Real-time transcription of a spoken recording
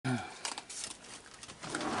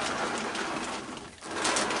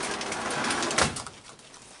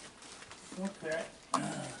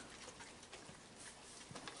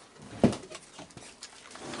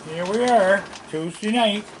Tuesday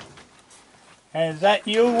night. And is that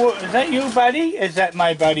you, buddy? Is that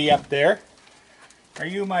my buddy up there? Are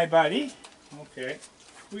you my buddy? Okay.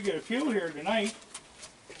 We got a few here tonight.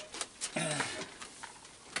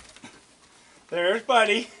 There's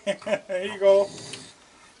Buddy. There you go.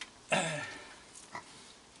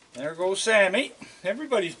 There goes Sammy.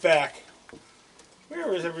 Everybody's back.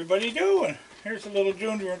 Where is everybody doing? Here's the little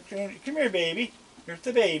junior. Come here, baby. Here's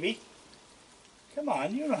the baby. Come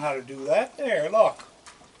on, you know how to do that. There, look.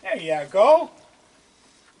 There you go.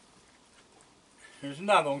 There's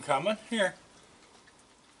another one coming. Here.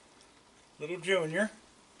 Little junior.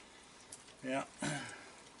 Yeah.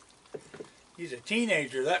 He's a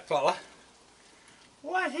teenager, that fella.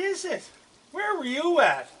 What is it? Where were you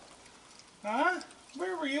at? Huh?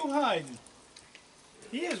 Where were you hiding?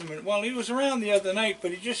 He isn't. Well, he was around the other night,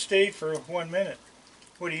 but he just stayed for 1 minute.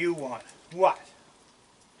 What do you want? What?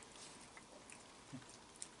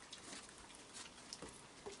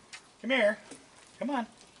 Come here. Come on.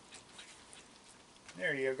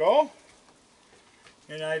 There you go.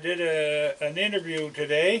 And I did an interview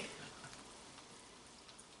today.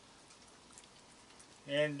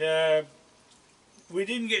 And we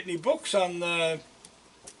didn't get any books on the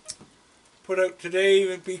put out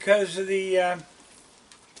today because of the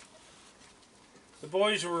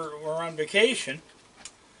boys were on vacation.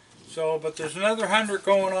 So, but there's another 100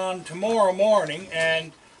 going on tomorrow morning,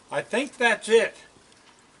 and I think that's it.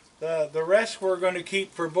 The rest we're going to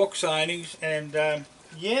keep for book signings, and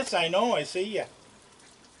yes, I know, I see ya.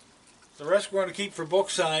 The rest we're going to keep for book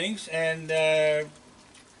signings, and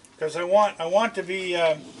because I want to be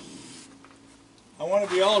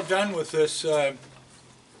all done with this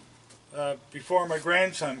before my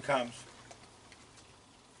grandson comes.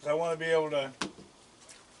 I want to be able to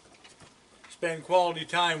spend quality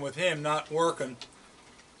time with him, not working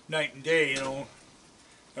night and day, you know.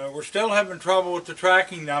 We're still having trouble with the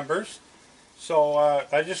tracking numbers, so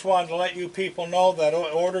I just wanted to let you people know that I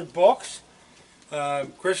ordered books.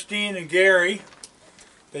 Christine and Gary,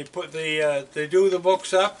 they do the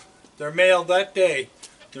books up. They're mailed that day.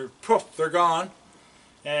 They're gone.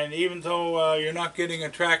 And even though you're not getting a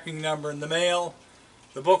tracking number in the mail,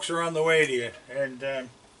 the books are on the way to you. And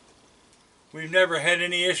we've never had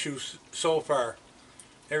any issues so far.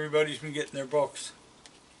 Everybody's been getting their books.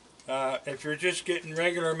 If you're just getting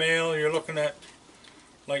regular mail, you're looking at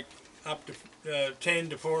like up to 10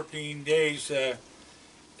 to 14 days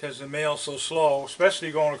because the mail's so slow,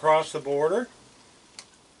 especially going across the border.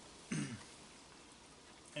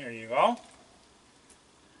 There you go.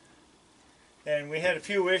 And we had a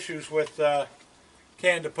few issues with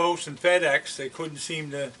Canada Post and FedEx. They couldn't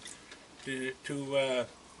seem to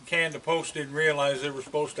Canada Post didn't realize they were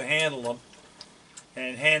supposed to handle them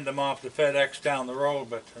and hand them off to FedEx down the road,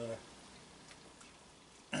 but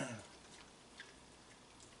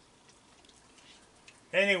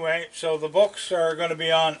anyway, so the books are going to be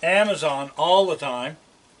on Amazon all the time.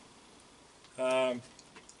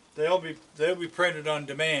 They'll be printed on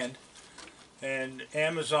demand, and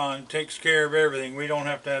Amazon takes care of everything. We don't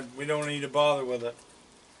need to bother with it.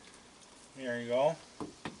 There you go.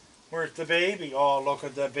 Where's the baby? Oh, look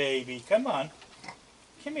at the baby. Come on.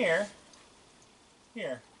 Come here.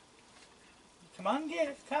 Here. Come on, get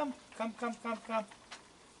it. Come.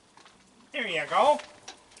 There you go.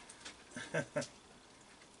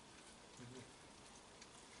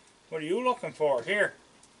 What are you looking for? Here.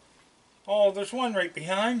 Oh, there's one right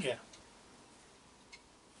behind you.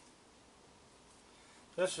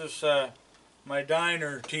 This is my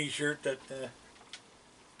diner t-shirt that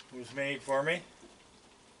was made for me.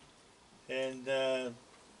 And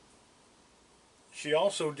she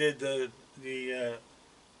also did the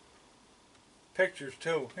pictures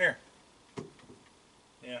too. Here.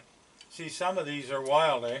 Yeah. See, some of these are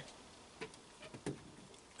wild, eh?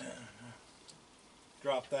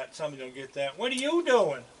 Drop that. Somebody will get that. What are you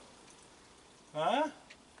doing? Huh?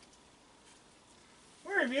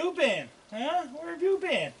 Where have you been? Huh? Where have you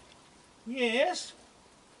been? Yes.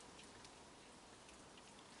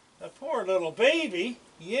 The poor little baby.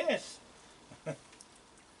 Yes.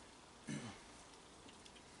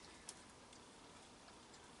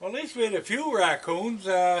 Well, at least we had a few raccoons.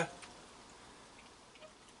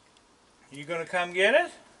 You gonna come get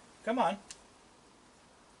it? Come on.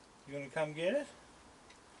 You gonna come get it?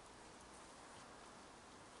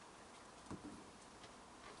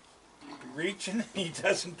 Reaching, he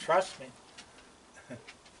doesn't trust me.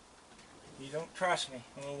 You don't trust me.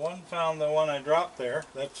 Well, one found the one I dropped there.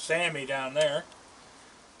 That's Sammy down there.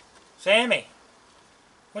 Sammy,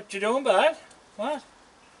 what you doing, bud? What?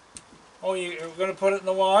 Oh, you're going to put it in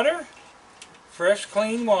the water? Fresh,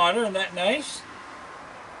 clean water, isn't that nice?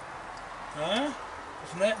 Huh?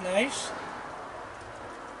 Isn't that nice?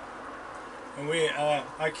 And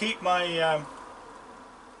I keep my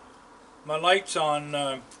my lights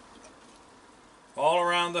on all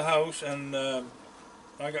around the house, and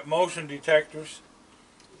I got motion detectors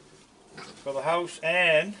for the house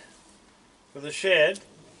and for the shed.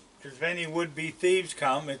 Because if any would-be thieves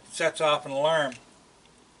come, it sets off an alarm.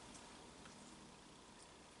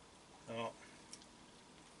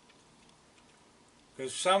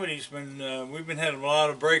 Because somebody's been, we've been having a lot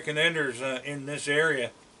of break-and-enters in this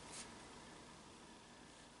area.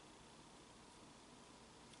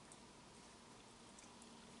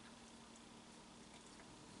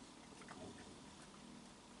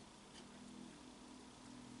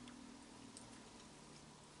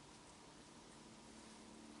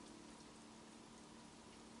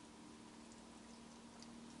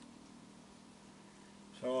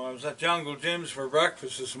 So I was at Jungle Jim's for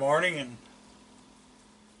breakfast this morning, and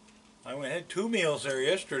I had 2 meals there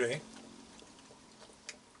yesterday.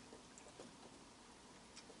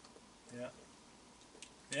 Yeah.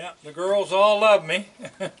 Yeah, the girls all love me.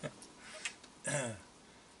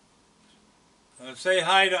 Say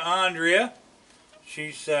hi to Andrea.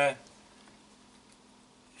 She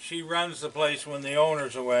runs the place when the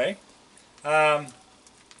owner's away. I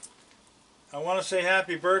want to say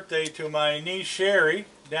happy birthday to my niece Sherry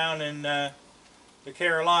down in the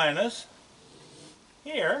Carolinas.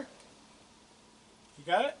 Here. You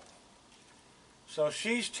got it? So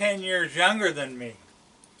she's 10 years younger than me.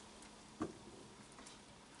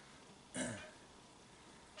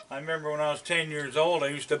 I remember when I was 10 years old, I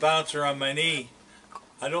used to bounce her on my knee.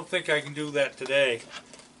 I don't think I can do that today.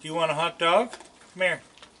 Do you want a hot dog? Come here.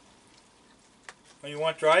 Or you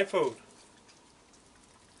want dry food?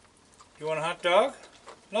 You want a hot dog?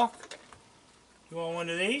 Look. You want one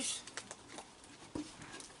of these?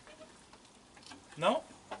 No?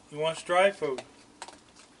 You want dry food?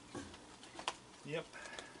 Yep.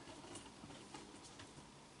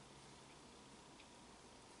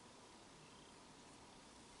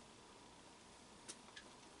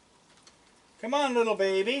 Come on, little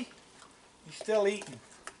baby. You're still eating.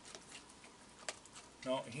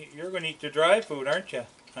 No, you're going to eat the dry food, aren't you?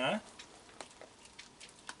 Huh?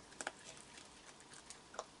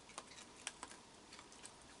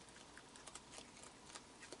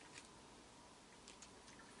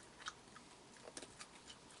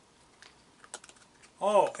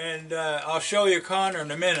 Oh, and I'll show you Connor in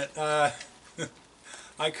a minute. I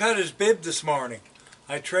cut his bib this morning.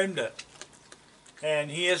 I trimmed it. And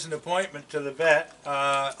he has an appointment to the vet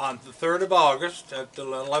on the 3rd of August at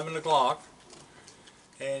 11 o'clock.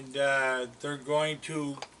 And they're going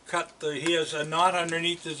to cut he has a knot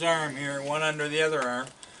underneath his arm here, one under the other arm,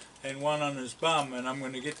 and one on his bum, and I'm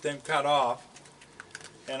going to get them cut off.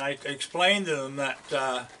 And I explained to them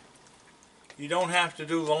that you don't have to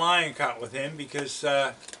do the line cut with him, because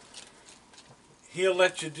he'll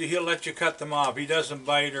let you cut them off. He doesn't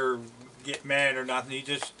bite or get mad or nothing.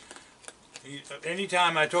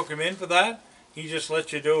 Anytime I took him in for that, he just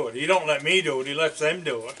lets you do it. He don't let me do it. He lets them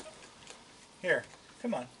do it. Here,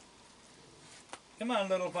 come on. Come on,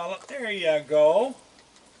 little fella. There you go.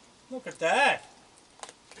 Look at that.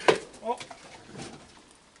 Oh.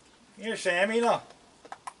 Here, Sammy, look.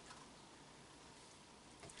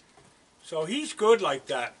 So he's good like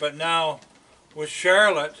that, but now with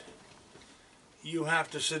Charlotte, you have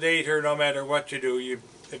to sedate her no matter what you do.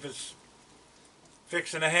 If it's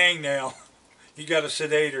fixing a hangnail, you got to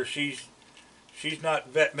sedate her. She's not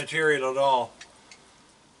vet material at all.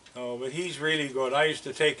 Oh, but he's really good. I used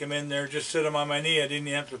to take him in there, just sit him on my knee. I didn't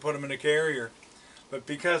even have to put him in a carrier. But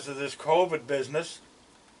because of this COVID business,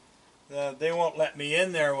 they won't let me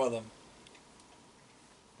in there with him.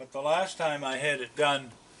 But the last time I had it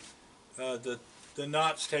done, the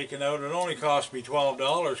knots taken out, it only cost me $12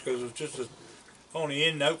 because it was just only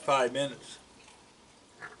in and out 5 minutes.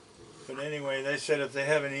 But anyway, they said if they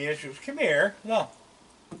have any issues, come here. No.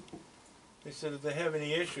 They said if they have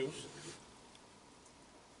any issues,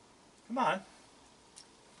 come on.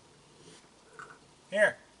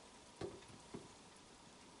 Here.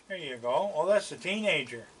 There you go. Oh, that's the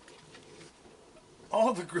teenager.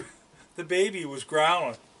 Oh, the baby was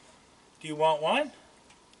growling. Do you want one?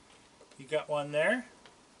 You got one there?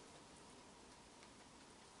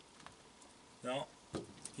 No.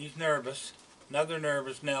 He's nervous. Another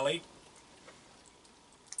nervous Nelly.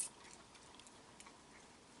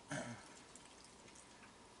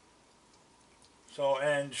 So,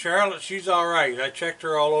 and Charlotte, she's alright. I checked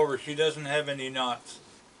her all over. She doesn't have any knots.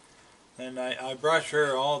 And I brush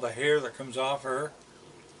her, all the hair that comes off her.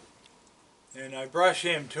 And I brush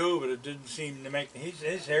him too, but it didn't seem to make...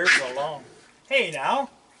 his hair's so long. Hey now!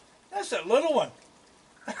 That's a little one.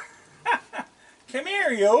 Come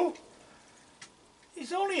here, you.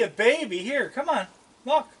 He's only a baby. Here, come on.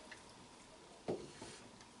 Look.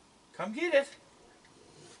 Come get it.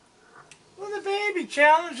 Look at the baby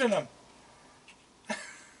challenging him.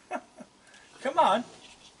 Come on.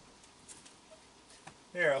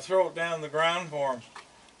 Here, I'll throw it down the ground for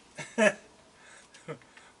him.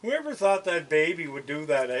 Whoever thought that baby would do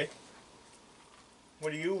that, eh?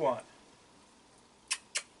 What do you want?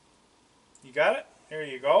 You got it? There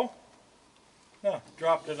you go. No,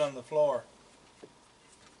 dropped it on the floor.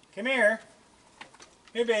 Come here.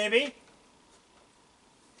 Here, baby.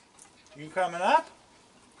 You coming up?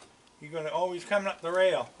 You're going to, oh, he's coming up the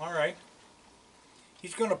rail. All right.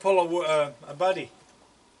 He's going to pull a buddy.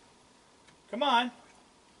 Come on.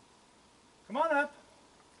 Come on up.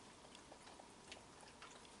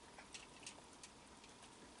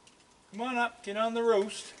 Come on up. Get on the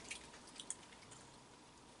roost.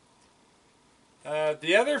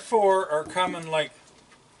 The other four are coming like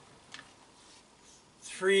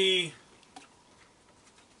 3,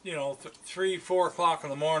 4 o'clock in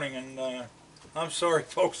the morning, and I'm sorry,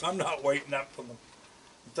 folks, I'm not waiting up for them.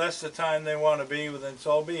 If that's the time they want to be, well, then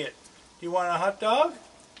so be it. Do you want a hot dog?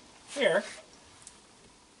 Here.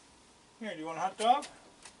 Here, do you want a hot dog?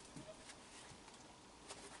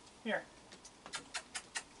 Here.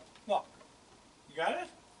 Look. You got it?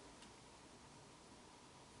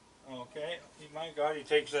 Okay. My God, he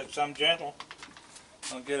takes that some gentle.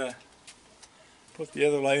 I'll put the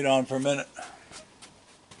other light on for a minute.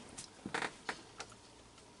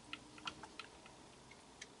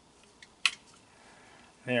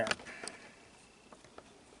 There.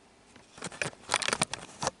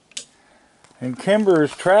 And Kimber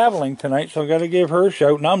is traveling tonight, so I've got to give her a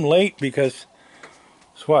shout. And I'm late because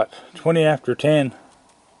it's what, 20 after 10.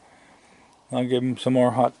 I'll give him some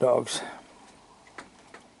more hot dogs.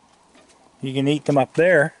 You can eat them up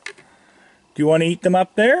there. Do you want to eat them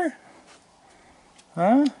up there?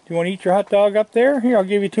 Huh? Do you want to eat your hot dog up there? Here, I'll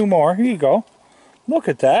give you 2 more. Here you go. Look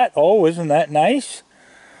at that. Oh, isn't that nice?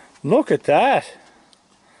 Look at that.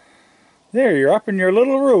 There, you're up in your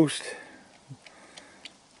little roost.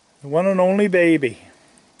 The one and only baby.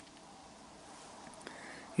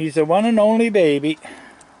 He's the one and only baby.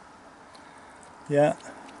 Yeah.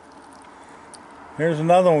 There's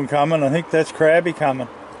another one coming. I think that's Krabby coming.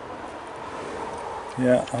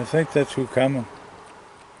 Yeah, I think that's who coming.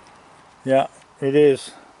 Yeah, it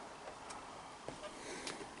is.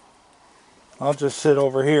 I'll just sit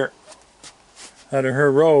over here out of her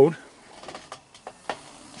road.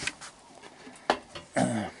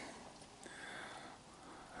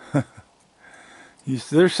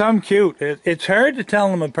 There's some cute. It's hard to tell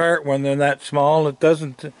them apart when they're that small. It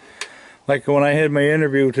doesn't, like when I had my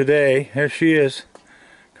interview today. There she is.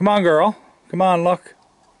 Come on, girl. Come on, look.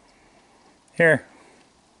 Here.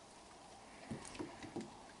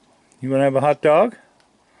 You want to have a hot dog?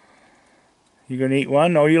 You going to eat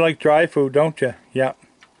one? Oh, you like dry food, don't you? Yeah.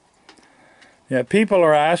 Yeah, people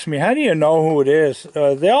are asking me, how do you know who it is?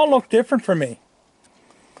 They all look different for me.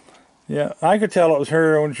 Yeah, I could tell it was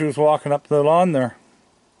her when she was walking up the lawn there.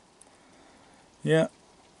 Yeah.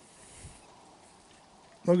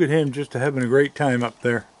 Look at him just having a great time up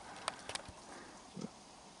there.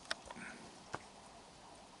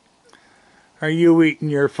 Are you eating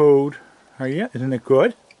your food? Are you? Isn't it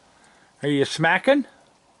good? Are you smacking?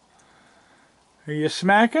 Are you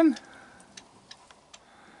smacking?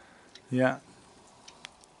 Yeah.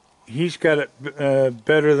 He's got it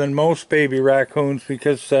better than most baby raccoons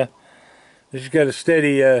because he's got a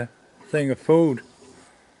steady thing of food.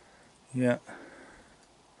 Yeah.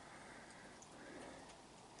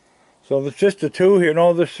 So there's just the 2 here.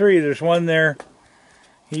 No, there's 3. There's one there.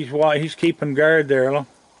 He's keeping guard there. Look.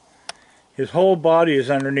 His whole body is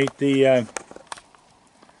underneath the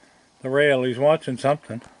rail. He's watching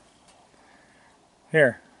something.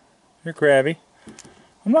 Here. You're Krabby.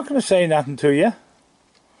 I'm not going to say nothing to you.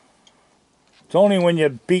 It's only when you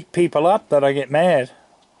beat people up that I get mad.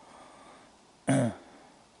 And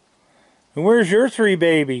where's your 3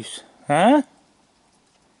 babies? Huh?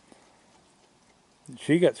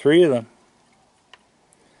 She got 3 of them.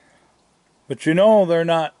 But you know they're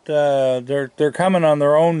not, they're coming on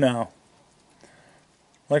their own now.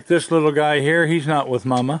 Like this little guy here, he's not with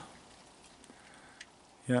Mama.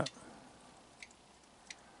 Yeah.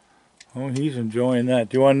 Oh, he's enjoying that.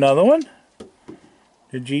 Do you want another one?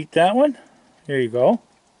 Did you eat that one? Here you go.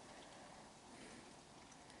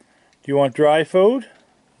 Do you want dry food?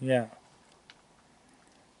 Yeah.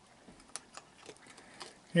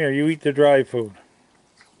 Here, you eat the dry food.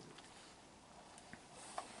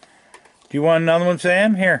 Do you want another one,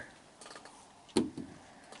 Sam? Here.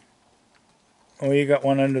 Oh, you got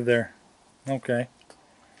one under there. Okay.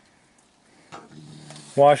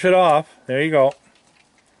 Wash it off. There you go.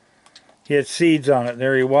 He had seeds on it.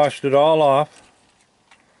 There, he washed it all off.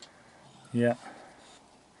 Yeah.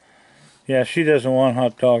 Yeah, she doesn't want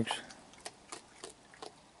hot dogs.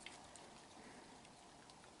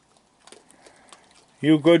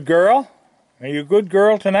 You good girl? Are you a good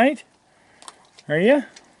girl tonight? Are you?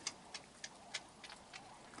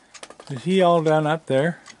 Is he all done up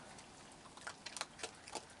there?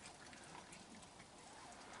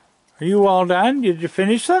 Are you all done? Did you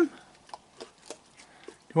finish them?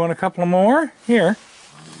 You want a couple more? Here.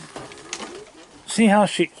 See how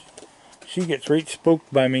she gets right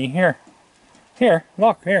spooked by me. Here. Here,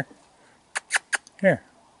 look, here. Here.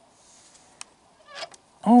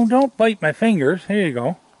 Oh, don't bite my fingers. Here you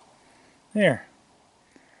go. There.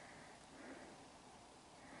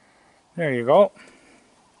 There you go.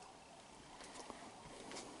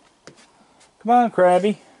 Come on,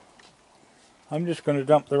 Krabby. I'm just going to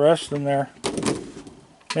dump the rest in there.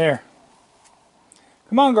 There.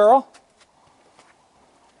 Come on, girl.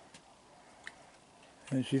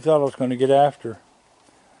 And she thought I was going to get after her.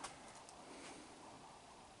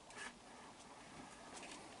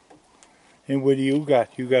 And what do you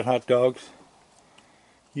got? You got hot dogs?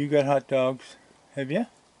 You got hot dogs? Have you?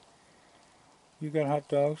 You got hot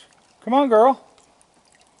dogs? Come on, girl.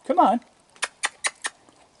 Come on.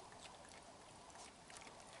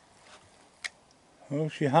 Oh,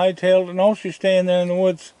 she hightailed it. No, she's staying there in the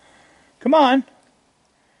woods. Come on.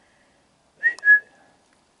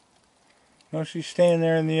 No, she's staying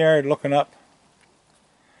there in the yard looking up.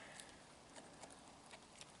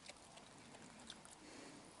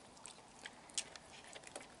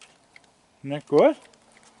 Isn't that good?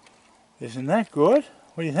 Isn't that good?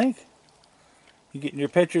 What do you think? You getting your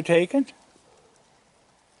picture taken?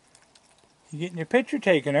 You getting your picture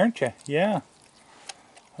taken, aren't you? Yeah.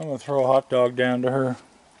 I'm going to throw a hot dog down to her.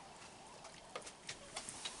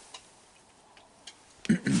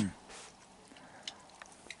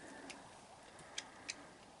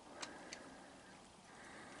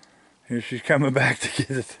 Here she's coming back to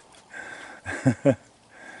get it.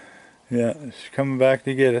 Yeah, she's coming back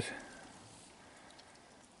to get it.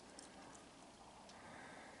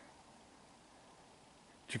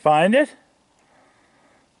 Did you find it?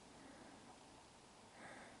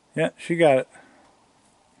 Yeah, she got it.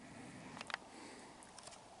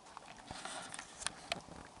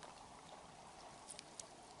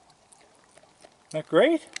 Isn't that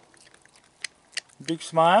great? Big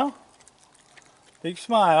smile. Big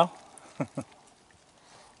smile. Do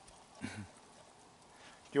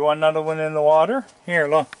you want another one in the water? Here,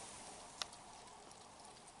 look.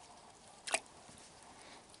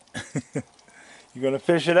 You gonna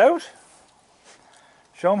fish it out?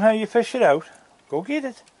 Show them how you fish it out. Go get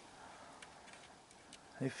it.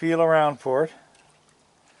 They feel around for it.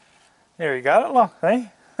 There, you got it, look,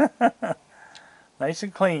 eh? Nice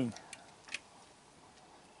and clean.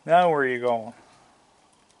 Now where are you going?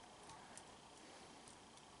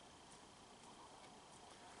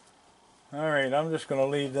 Alright, I'm just going to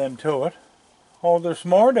leave them to it. Oh, there's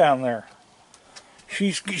more down there.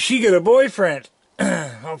 She got a boyfriend.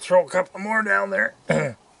 I'll throw a couple more down there.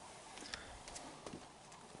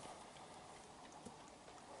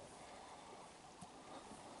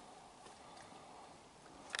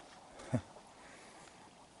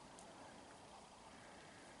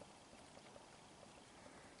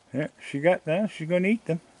 Yeah, she got that. She's going to eat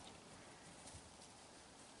them.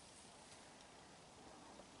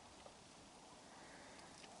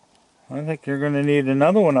 I think you're going to need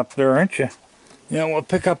another one up there, aren't you? Yeah, we'll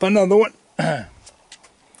pick up another one.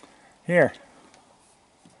 Here.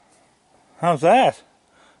 How's that?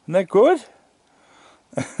 Isn't that good?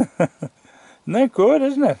 Isn't that good,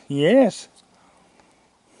 isn't it? Yes.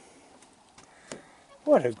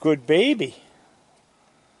 What a good baby.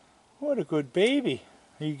 What a good baby.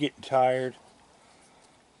 Are you getting tired?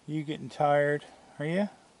 Are you getting tired? Are you?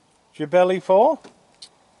 Is your belly full?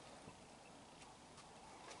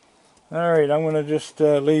 Alright, I'm going to just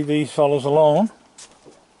leave these fellows alone.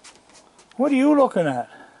 What are you looking at?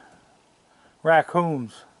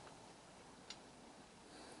 Raccoons.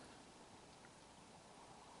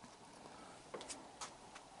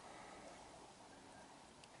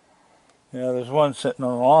 Yeah, there's one sitting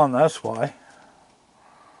on the lawn, that's why.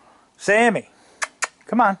 Sammy,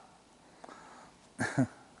 come on.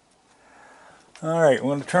 Alright, we're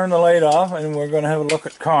going to turn the light off and we're going to have a look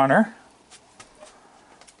at Connor.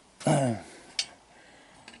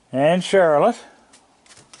 And Charlotte.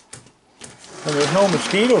 And there's no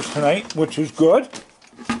mosquitoes tonight, which is good.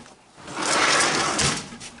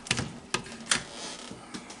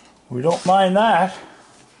 We don't mind that.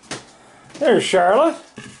 There's Charlotte.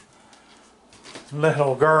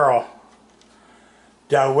 Little girl.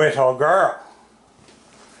 The little girl.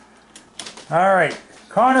 Alright,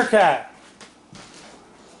 Connor cat.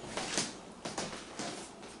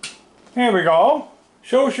 Here we go.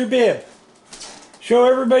 Show us your bib. Show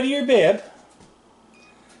everybody your bib.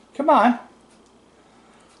 Come on.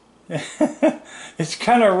 It's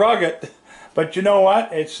kind of rugged, but you know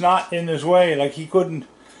what? It's not in his way. Like he couldn't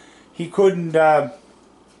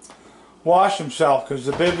wash himself because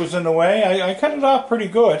the bib was in the way. I cut it off pretty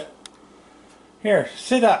good. Here,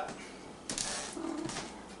 sit up.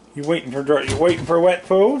 You waiting for wet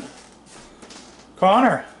food?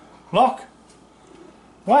 Connor, look.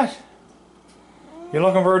 What? You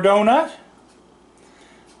looking for a donut?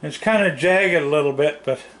 It's kind of jagged a little bit,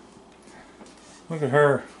 but look at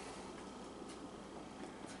her.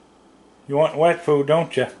 You want wet food,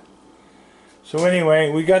 don't you? So anyway,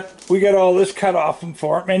 we got all this cut off him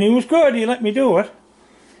for him, and he was good. He let me do it.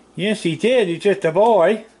 Yes, he did. He's just a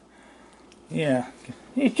boy. Yeah,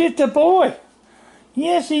 he's just a boy.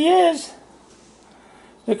 Yes, he is.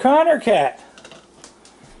 The Connor cat.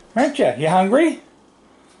 Aren't you? You hungry?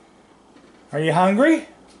 Are you hungry?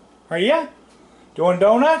 Are you? Do you want a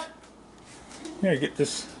donut? Here, get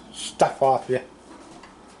this stuff off you.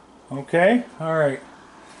 Okay, alright.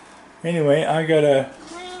 Anyway, I got a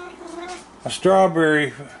strawberry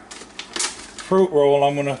fruit roll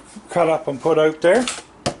I'm going to cut up and put out there.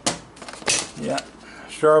 Yeah,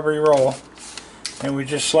 strawberry roll. And we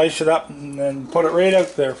just slice it up and then put it right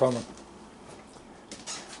out there for him.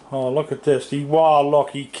 Oh, look at this. Wow,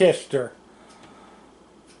 look, he kissed her.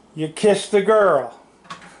 You kissed the girl.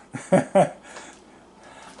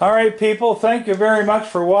 Alright people, thank you very much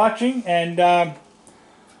for watching, and I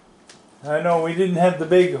know we didn't have the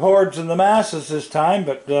big hordes and the masses this time,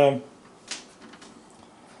 but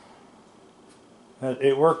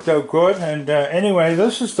it worked out good. And anyway,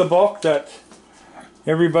 this is the book that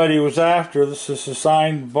everybody was after. This is a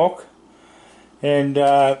signed book, and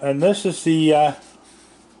this is the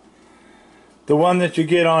one that you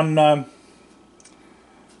get on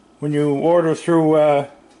when you order through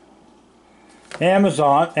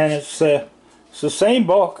Amazon, and it's the same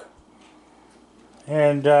book,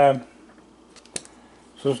 and so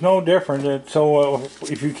it's no different. So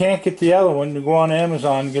if you can't get the other one, you go on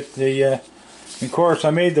Amazon and get the of course I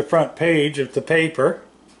made the front page of the paper.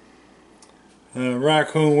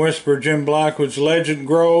 Raccoon Whisperer, Jim Blackwood's legend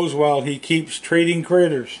grows while he keeps treating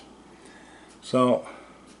critters. So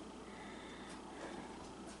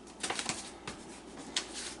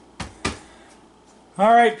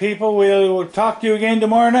alright people, we'll talk to you again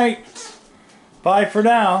tomorrow night. Bye for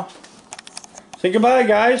now. Say goodbye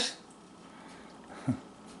guys.